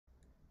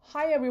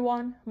Hi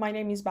everyone, my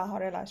name is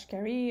Bahareh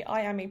Lashkari.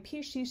 I am a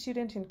PhD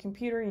student in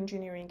Computer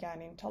Engineering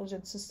and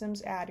Intelligent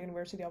Systems at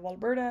University of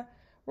Alberta,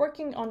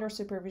 working under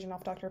supervision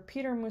of Dr.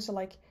 Peter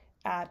Musalek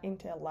at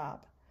Intel Lab.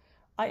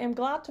 I am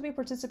glad to be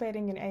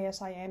participating in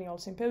ASI Annual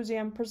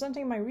Symposium,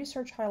 presenting my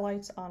research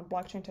highlights on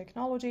blockchain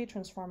technology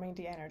transforming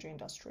the energy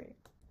industry.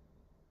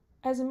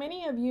 As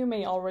many of you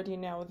may already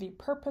know, the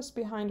purpose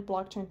behind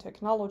blockchain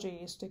technology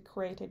is to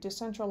create a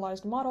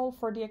decentralized model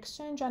for the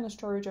exchange and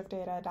storage of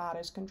data that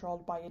is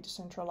controlled by a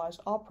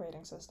decentralized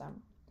operating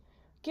system.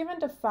 Given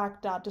the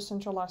fact that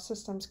decentralized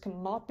systems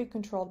cannot be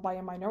controlled by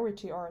a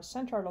minority or a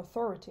central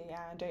authority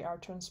and they are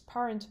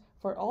transparent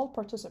for all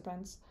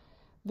participants,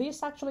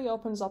 this actually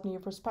opens up new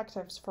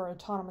perspectives for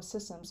autonomous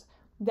systems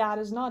that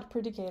is not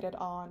predicated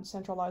on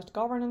centralized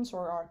governance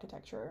or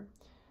architecture.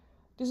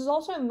 This is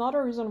also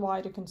another reason why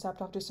the concept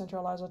of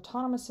decentralized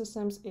autonomous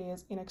systems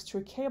is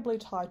inextricably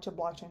tied to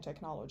blockchain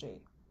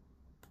technology.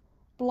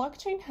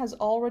 Blockchain has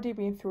already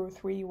been through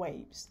three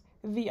waves.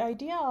 The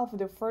idea of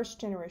the first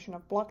generation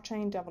of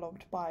blockchain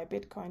developed by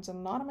Bitcoin's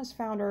anonymous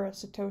founder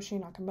Satoshi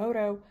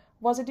Nakamoto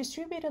was a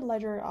distributed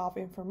ledger of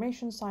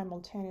information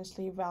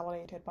simultaneously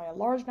validated by a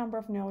large number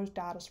of nodes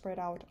that spread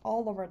out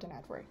all over the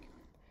network.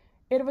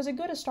 It was a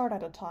good start at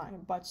the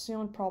time, but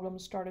soon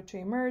problems started to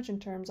emerge in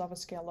terms of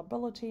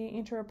scalability,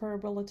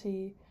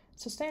 interoperability,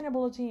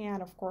 sustainability, and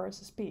of course,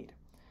 speed.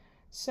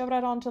 So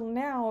that until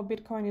now,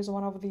 Bitcoin is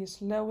one of the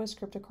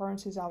slowest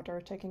cryptocurrencies out there,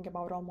 taking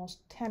about almost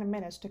 10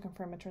 minutes to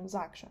confirm a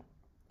transaction.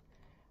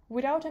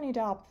 Without any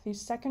doubt, the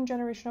second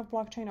generation of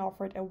blockchain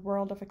offered a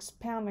world of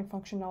expanding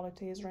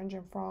functionalities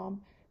ranging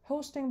from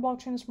hosting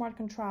blockchain smart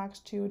contracts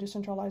to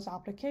decentralized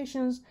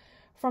applications,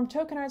 from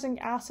tokenizing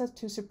assets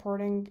to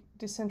supporting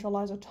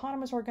decentralized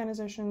autonomous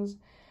organizations,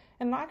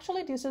 and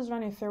actually this is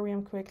when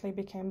Ethereum quickly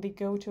became the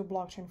go-to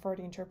blockchain for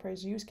the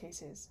enterprise use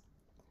cases.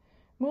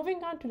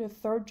 Moving on to the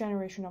third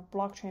generation of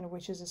blockchain,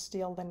 which is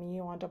still the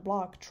new on the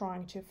block,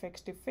 trying to fix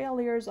the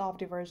failures of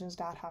the versions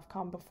that have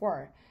come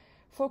before.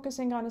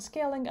 Focusing on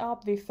scaling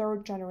up, the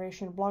third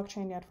generation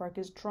blockchain network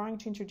is trying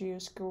to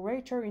introduce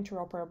greater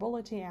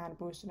interoperability and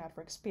boost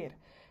network speed.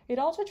 It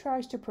also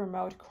tries to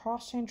promote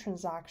cross-chain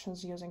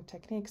transactions using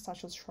techniques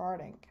such as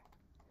sharding.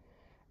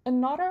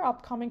 Another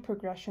upcoming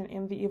progression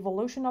in the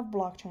evolution of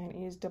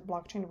blockchain is the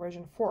blockchain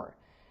version 4.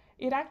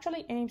 It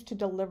actually aims to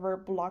deliver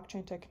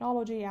blockchain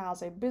technology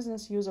as a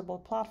business-usable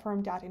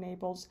platform that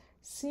enables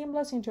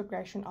seamless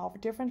integration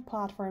of different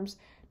platforms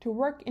to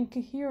work in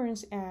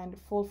coherence and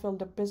fulfill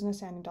the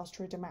business and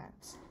industry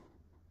demands.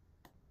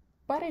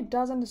 But it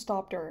doesn't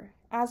stop there.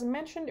 As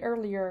mentioned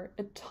earlier,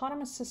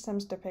 autonomous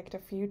systems depict a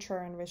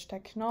future in which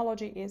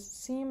technology is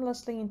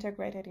seamlessly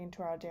integrated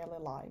into our daily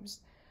lives.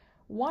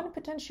 One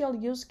potential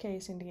use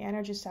case in the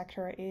energy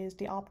sector is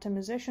the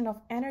optimization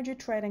of energy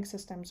trading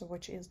systems,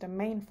 which is the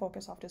main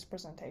focus of this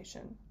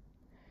presentation.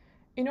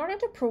 In order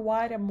to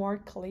provide a more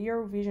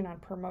clear vision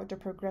and promote the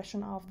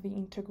progression of the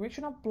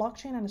integration of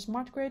blockchain and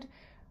smart grid,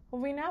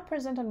 we now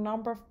present a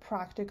number of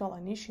practical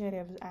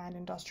initiatives and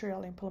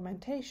industrial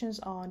implementations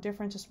on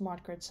different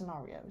smart grid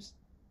scenarios.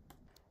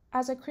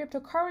 As a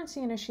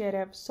cryptocurrency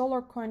initiative,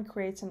 SolarCoin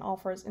creates and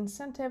offers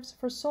incentives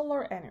for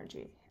solar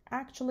energy.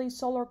 Actually,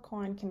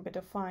 SolarCoin can be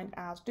defined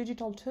as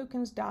digital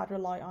tokens that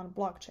rely on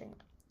blockchain.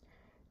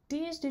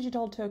 These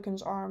digital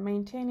tokens are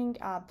maintaining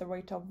at the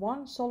rate of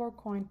 1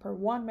 SolarCoin per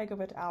 1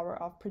 megawatt hour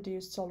of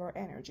produced solar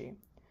energy.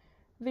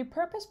 The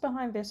purpose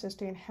behind this is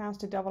to enhance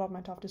the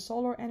development of the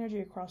solar energy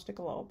across the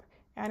globe,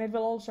 and it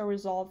will also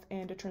result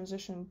in the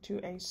transition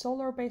to a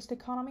solar-based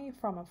economy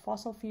from a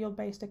fossil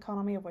fuel-based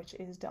economy, which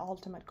is the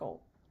ultimate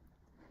goal.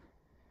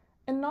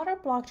 Another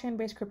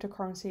blockchain-based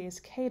cryptocurrency is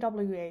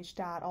KWH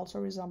that also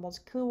resembles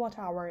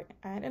kilowatt-hour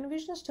and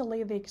envisions to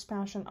lead the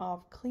expansion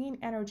of clean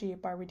energy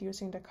by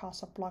reducing the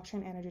cost of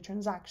blockchain energy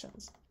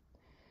transactions.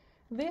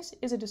 This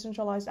is a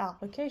decentralized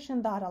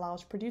application that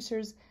allows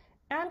producers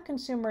and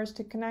consumers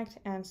to connect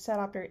and set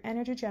up their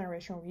energy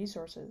generation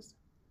resources.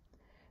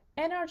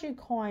 Energy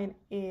Coin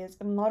is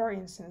another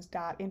instance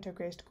that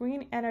integrates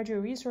green energy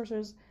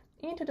resources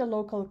into the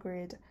local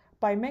grid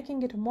by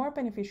making it more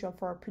beneficial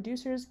for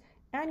producers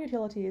and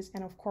utilities,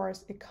 and of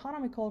course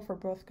economical for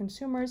both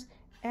consumers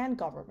and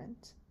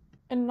government.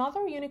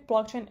 Another unique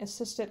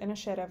blockchain-assisted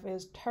initiative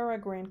is Terra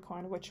Green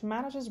Coin, which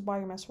manages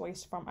biomass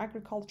waste from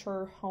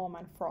agriculture, home,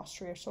 and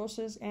forestry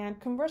sources and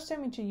converts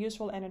them into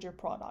useful energy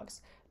products.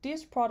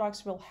 These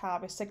products will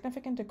have a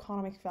significant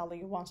economic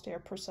value once they are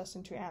processed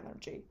into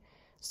energy.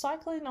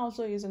 Cycling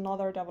also is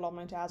another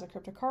development as a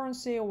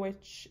cryptocurrency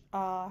which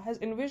has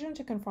envisioned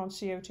to confront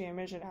CO2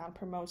 emission and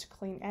promotes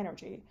clean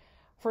energy.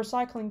 For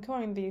Cycling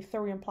Coin, the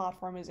Ethereum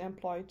platform is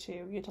employed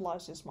to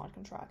utilize this smart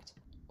contract.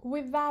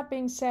 With that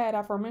being said,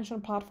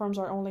 aforementioned platforms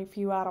are only a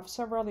few out of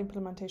several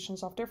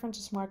implementations of different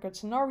smart grid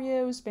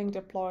scenarios being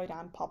deployed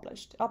and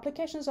published.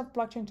 Applications of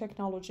blockchain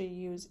technology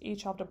use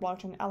each of the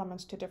blockchain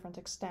elements to different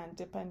extent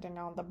depending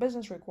on the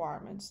business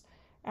requirements,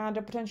 and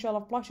the potential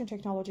of blockchain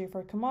technology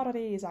for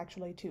commodity is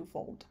actually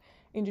twofold.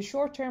 In the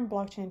short term,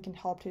 blockchain can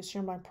help to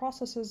streamline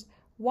processes,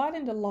 while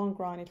in the long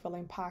run it will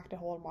impact the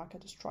whole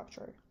market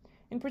structure.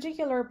 In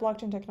particular,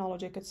 blockchain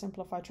technology could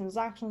simplify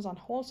transactions on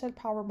wholesale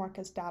power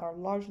markets that are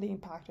largely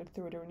impacted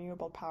through the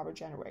renewable power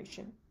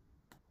generation.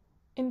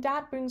 And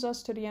that brings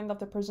us to the end of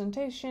the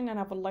presentation, and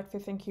I would like to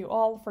thank you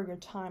all for your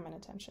time and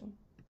attention.